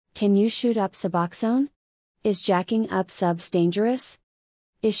Can you shoot up Suboxone? Is jacking up subs dangerous?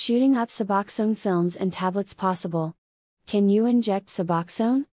 Is shooting up Suboxone films and tablets possible? Can you inject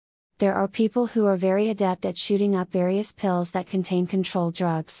Suboxone? There are people who are very adept at shooting up various pills that contain controlled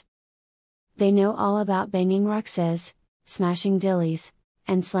drugs. They know all about banging Roxas, smashing dillies,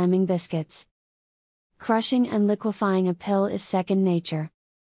 and slamming biscuits. Crushing and liquefying a pill is second nature.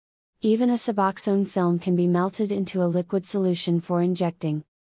 Even a Suboxone film can be melted into a liquid solution for injecting.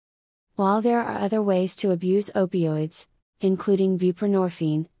 While there are other ways to abuse opioids, including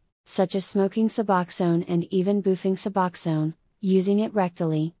buprenorphine, such as smoking Suboxone and even boofing Suboxone, using it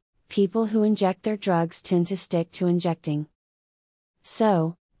rectally, people who inject their drugs tend to stick to injecting.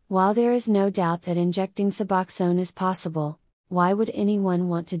 So, while there is no doubt that injecting Suboxone is possible, why would anyone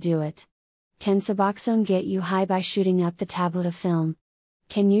want to do it? Can Suboxone get you high by shooting up the tablet of film?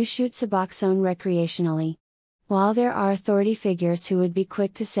 Can you shoot Suboxone recreationally? While there are authority figures who would be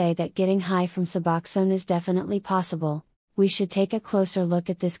quick to say that getting high from Suboxone is definitely possible, we should take a closer look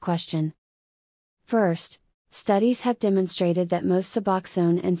at this question. First, studies have demonstrated that most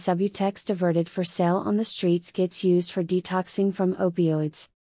Suboxone and Subutex diverted for sale on the streets gets used for detoxing from opioids.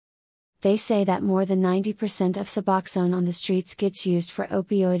 They say that more than 90% of Suboxone on the streets gets used for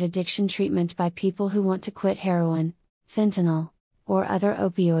opioid addiction treatment by people who want to quit heroin, fentanyl, or other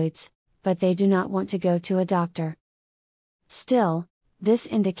opioids, but they do not want to go to a doctor. Still, this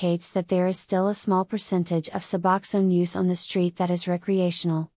indicates that there is still a small percentage of Suboxone use on the street that is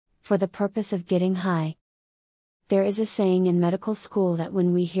recreational, for the purpose of getting high. There is a saying in medical school that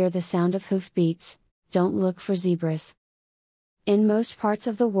when we hear the sound of hoofbeats, don't look for zebras. In most parts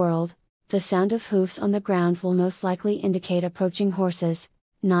of the world, the sound of hoofs on the ground will most likely indicate approaching horses,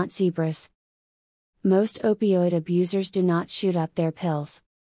 not zebras. Most opioid abusers do not shoot up their pills.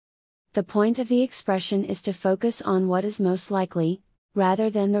 The point of the expression is to focus on what is most likely, rather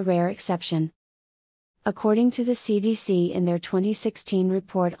than the rare exception. According to the CDC in their 2016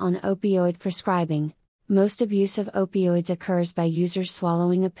 report on opioid prescribing, most abuse of opioids occurs by users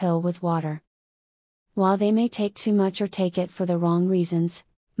swallowing a pill with water. While they may take too much or take it for the wrong reasons,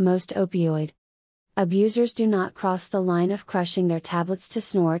 most opioid abusers do not cross the line of crushing their tablets to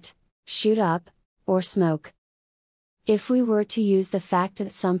snort, shoot up, or smoke. If we were to use the fact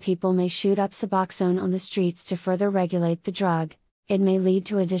that some people may shoot up Suboxone on the streets to further regulate the drug, it may lead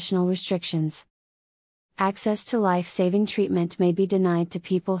to additional restrictions. Access to life-saving treatment may be denied to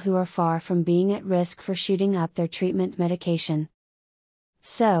people who are far from being at risk for shooting up their treatment medication.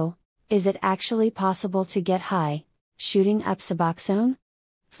 So, is it actually possible to get high, shooting up Suboxone?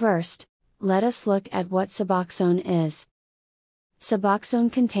 First, let us look at what Suboxone is.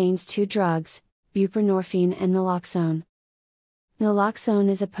 Suboxone contains two drugs, buprenorphine and naloxone. Naloxone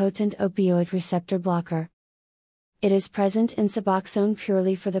is a potent opioid receptor blocker. It is present in Suboxone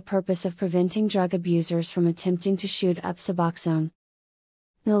purely for the purpose of preventing drug abusers from attempting to shoot up Suboxone.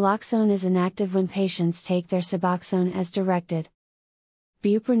 Naloxone is inactive when patients take their Suboxone as directed.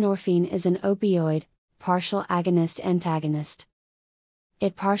 Buprenorphine is an opioid, partial agonist-antagonist.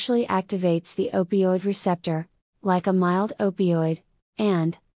 It partially activates the opioid receptor, like a mild opioid,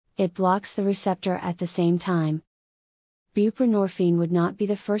 and it blocks the receptor at the same time. Buprenorphine would not be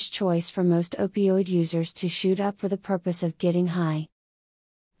the first choice for most opioid users to shoot up for the purpose of getting high.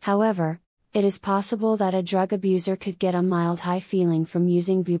 However, it is possible that a drug abuser could get a mild high feeling from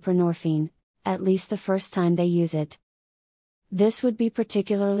using buprenorphine, at least the first time they use it. This would be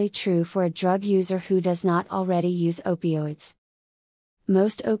particularly true for a drug user who does not already use opioids.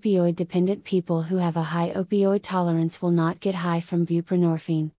 Most opioid-dependent people who have a high opioid tolerance will not get high from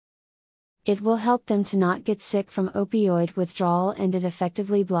buprenorphine. It will help them to not get sick from opioid withdrawal, and it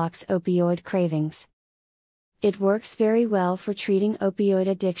effectively blocks opioid cravings. It works very well for treating opioid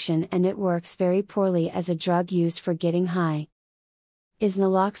addiction, and it works very poorly as a drug used for getting high. Is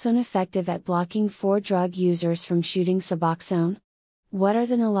naloxone effective at blocking for drug users from shooting Suboxone? What are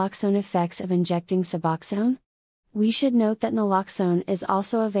the naloxone effects of injecting Suboxone? We should note that naloxone is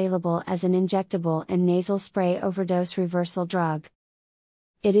also available as an injectable and nasal spray overdose reversal drug.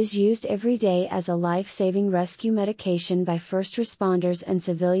 It is used every day as a life-saving rescue medication by first responders and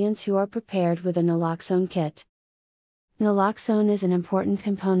civilians who are prepared with a naloxone kit. Naloxone is an important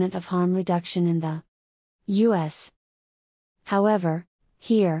component of harm reduction in the U.S. However,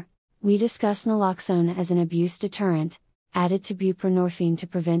 here, we discuss naloxone as an abuse deterrent, added to buprenorphine to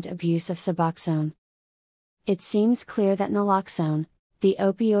prevent abuse of Suboxone. It seems clear that naloxone, the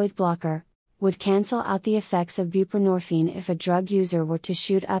opioid blocker, would cancel out the effects of buprenorphine if a drug user were to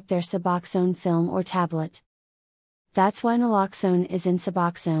shoot up their Suboxone film or tablet. That's why naloxone is in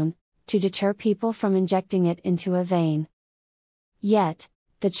Suboxone, to deter people from injecting it into a vein. Yet,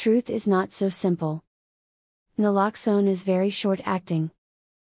 the truth is not so simple. Naloxone is very short-acting.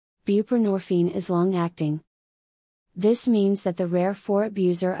 Buprenorphine is long-acting. This means that the rare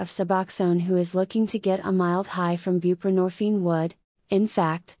abuser of Suboxone who is looking to get a mild high from buprenorphine would, in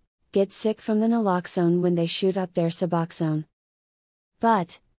fact, get sick from the naloxone when they shoot up their Suboxone.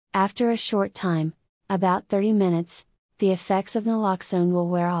 But, after a short time, about 30 minutes, the effects of naloxone will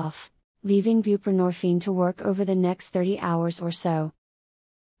wear off, leaving buprenorphine to work over the next 30 hours or so.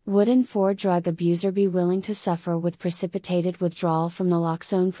 Would an drug abuser be willing to suffer with precipitated withdrawal from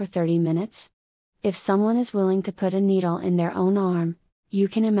naloxone for 30 minutes? If someone is willing to put a needle in their own arm, you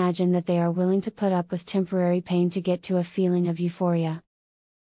can imagine that they are willing to put up with temporary pain to get to a feeling of euphoria.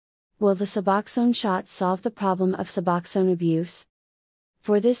 Will the Suboxone shot solve the problem of Suboxone abuse?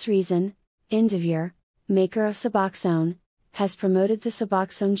 For this reason, Indivior, maker of Suboxone, has promoted the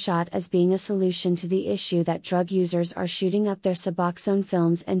Suboxone shot as being a solution to the issue that drug users are shooting up their Suboxone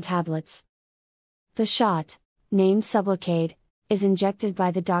films and tablets. The shot, named Sublocade, is injected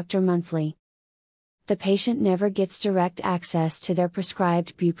by the doctor monthly. The patient never gets direct access to their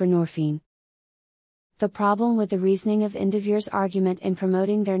prescribed buprenorphine. The problem with the reasoning of Indivior's argument in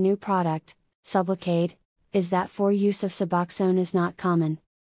promoting their new product, Sublocade, is that use of Suboxone is not common.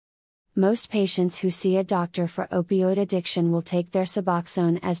 Most patients who see a doctor for opioid addiction will take their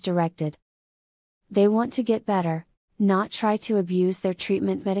Suboxone as directed. They want to get better, not try to abuse their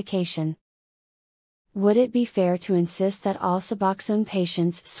treatment medication. Would it be fair to insist that all Suboxone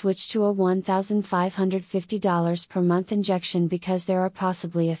patients switch to a $1,550 per month injection because there are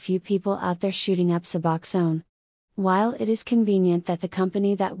possibly a few people out there shooting up Suboxone? While it is convenient that the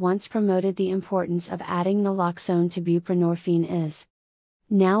company that once promoted the importance of adding naloxone to buprenorphine is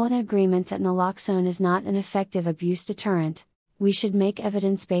now in agreement that naloxone is not an effective abuse deterrent, we should make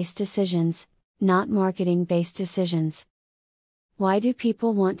evidence-based decisions, not marketing-based decisions. Why do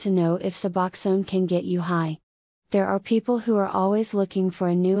people want to know if Suboxone can get you high? There are people who are always looking for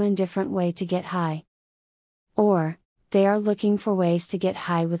a new and different way to get high. Or, they are looking for ways to get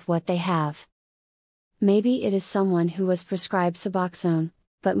high with what they have. Maybe it is someone who was prescribed Suboxone,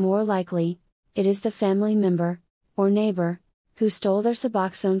 but more likely, it is the family member, or neighbor, who stole their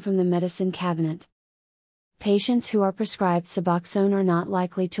Suboxone from the medicine cabinet. Patients who are prescribed Suboxone are not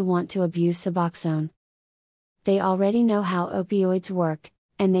likely to want to abuse Suboxone. They already know how opioids work,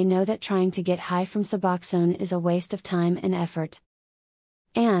 and they know that trying to get high from Suboxone is a waste of time and effort.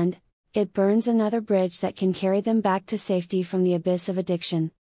 And, it burns another bridge that can carry them back to safety from the abyss of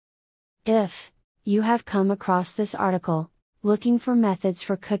addiction. If you have come across this article, looking for methods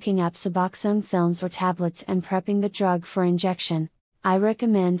for cooking up Suboxone films or tablets and prepping the drug for injection, I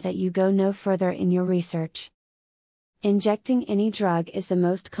recommend that you go no further in your research. Injecting any drug is the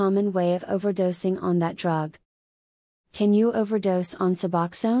most common way of overdosing on that drug. Can you overdose on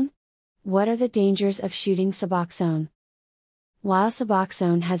Suboxone? What are the dangers of shooting Suboxone? While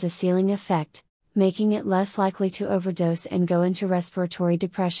Suboxone has a ceiling effect, making it less likely to overdose and go into respiratory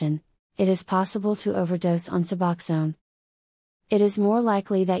depression, it is possible to overdose on Suboxone. It is more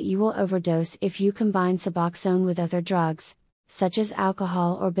likely that you will overdose if you combine Suboxone with other drugs, such as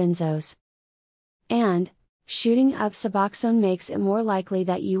alcohol or benzos. And, shooting up Suboxone makes it more likely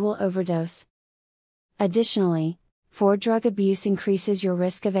that you will overdose. Additionally, drug abuse increases your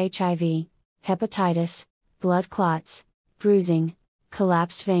risk of HIV, hepatitis, blood clots, bruising,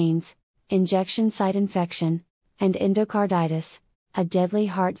 collapsed veins, injection site infection, and endocarditis, a deadly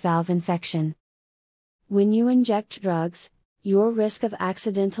heart valve infection. When you inject drugs, your risk of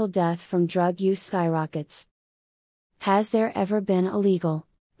accidental death from drug use skyrockets. Has there ever been a legal,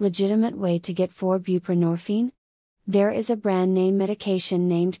 legitimate way to get buprenorphine? There is a brand name medication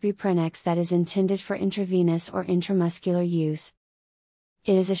named Buprenex that is intended for intravenous or intramuscular use.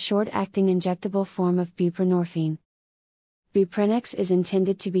 It is a short-acting injectable form of buprenorphine. Buprenex is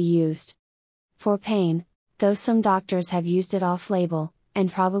intended to be used for pain, though some doctors have used it off-label,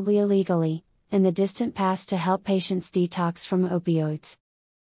 and probably illegally, in the distant past to help patients detox from opioids.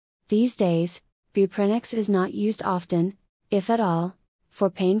 These days, Buprenex is not used often, if at all, for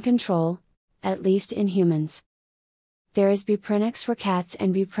pain control, at least in humans. There is Buprenex for cats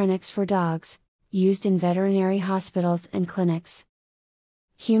and Buprenex for dogs, used in veterinary hospitals and clinics.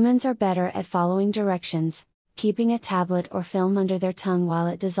 Humans are better at following directions, keeping a tablet or film under their tongue while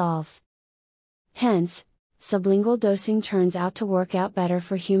it dissolves. Hence, sublingual dosing turns out to work out better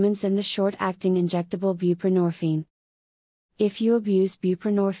for humans than the short-acting injectable buprenorphine. If you abuse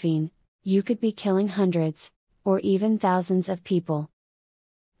buprenorphine, you could be killing hundreds, or even thousands of people.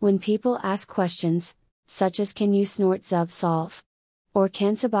 When people ask questions, such as can you snort Zubsolv? Or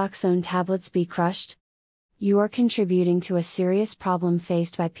can Suboxone tablets be crushed? you are contributing to a serious problem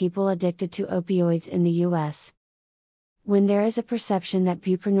faced by people addicted to opioids in the US. When there is a perception that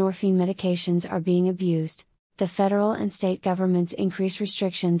buprenorphine medications are being abused, the federal and state governments increase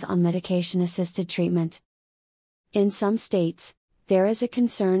restrictions on medication-assisted treatment. In some states, there is a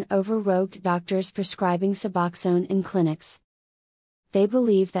concern over rogue doctors prescribing Suboxone in clinics. They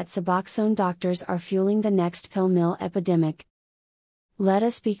believe that Suboxone doctors are fueling the next pill mill epidemic. Let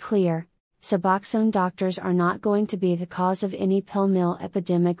us be clear, Suboxone doctors are not going to be the cause of any pill mill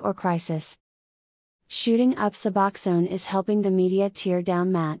epidemic or crisis. Shooting up Suboxone is helping the media tear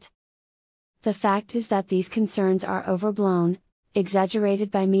down Matt. The fact is that these concerns are overblown,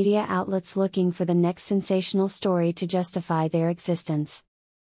 exaggerated by media outlets looking for the next sensational story to justify their existence.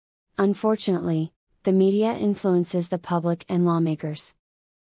 Unfortunately, the media influences the public and lawmakers.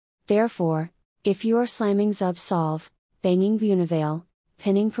 Therefore, if you are slamming Zubsolv, banging Bunavail,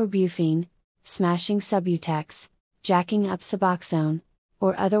 pinning Probufene, smashing Subutex, jacking up Suboxone,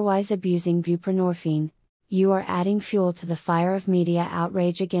 or otherwise abusing buprenorphine, you are adding fuel to the fire of media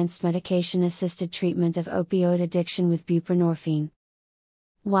outrage against medication-assisted treatment of opioid addiction with buprenorphine.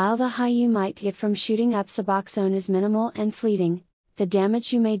 While the high you might get from shooting up Suboxone is minimal and fleeting, the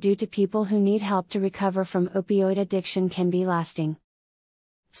damage you may do to people who need help to recover from opioid addiction can be lasting.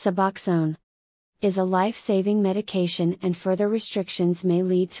 Suboxone is a life-saving medication, and further restrictions may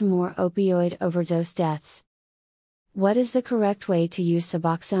lead to more opioid overdose deaths. What is the correct way to use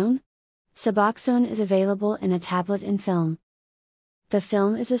Suboxone? Suboxone is available in a tablet and film. The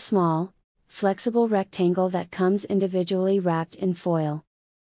film is a small, flexible rectangle that comes individually wrapped in foil.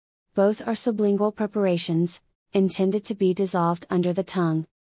 Both are sublingual preparations, intended to be dissolved under the tongue.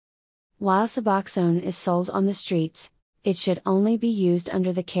 While Suboxone is sold on the streets, it should only be used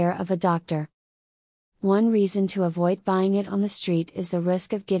under the care of a doctor. One reason to avoid buying it on the street is the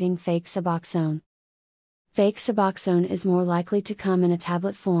risk of getting fake Suboxone. Fake Suboxone is more likely to come in a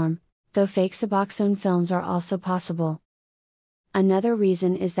tablet form, though fake Suboxone films are also possible. Another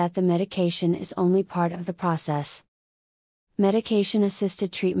reason is that the medication is only part of the process.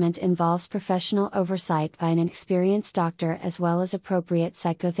 Medication-assisted treatment involves professional oversight by an experienced doctor as well as appropriate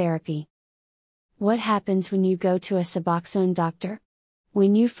psychotherapy. What happens when you go to a Suboxone doctor?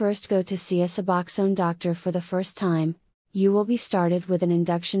 When you first go to see a Suboxone doctor for the first time, you will be started with an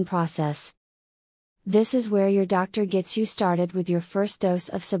induction process. This is where your doctor gets you started with your first dose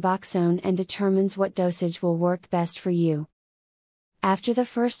of Suboxone and determines what dosage will work best for you. After the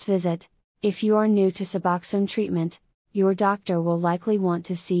first visit, if you are new to Suboxone treatment, your doctor will likely want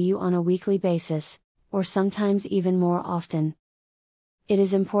to see you on a weekly basis, or sometimes even more often. It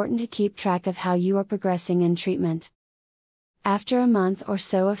is important to keep track of how you are progressing in treatment. After a month or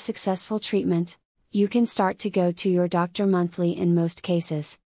so of successful treatment, you can start to go to your doctor monthly in most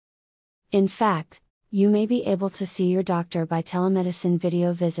cases. In fact, you may be able to see your doctor by telemedicine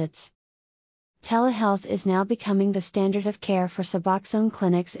video visits. Telehealth is now becoming the standard of care for Suboxone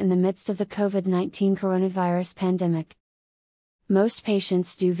clinics in the midst of the COVID-19 coronavirus pandemic. Most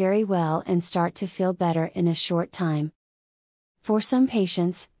patients do very well and start to feel better in a short time. For some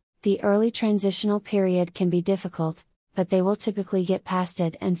patients, the early transitional period can be difficult, but they will typically get past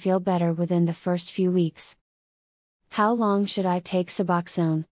it and feel better within the first few weeks. How long should I take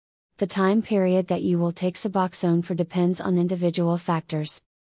Suboxone? The time period that you will take Suboxone for depends on individual factors.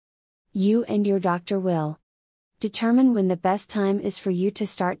 You and your doctor will determine when the best time is for you to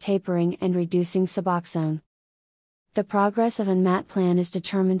start tapering and reducing Suboxone. The progress of a MAT plan is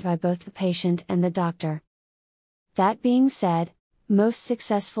determined by both the patient and the doctor. That being said, most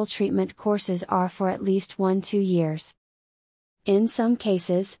successful treatment courses are for at least 1-2 years. In some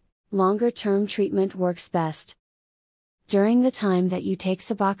cases, longer-term treatment works best. During the time that you take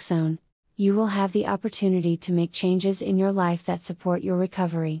Suboxone, you will have the opportunity to make changes in your life that support your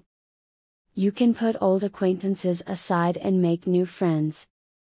recovery. You can put old acquaintances aside and make new friends.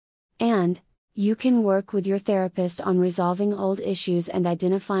 And, you can work with your therapist on resolving old issues and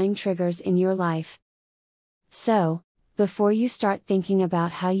identifying triggers in your life. So, before you start thinking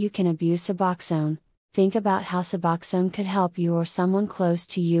about how you can abuse Suboxone, think about how Suboxone could help you or someone close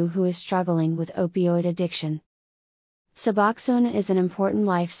to you who is struggling with opioid addiction. Suboxone is an important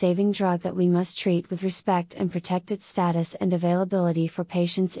life-saving drug that we must treat with respect and protect its status and availability for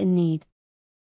patients in need.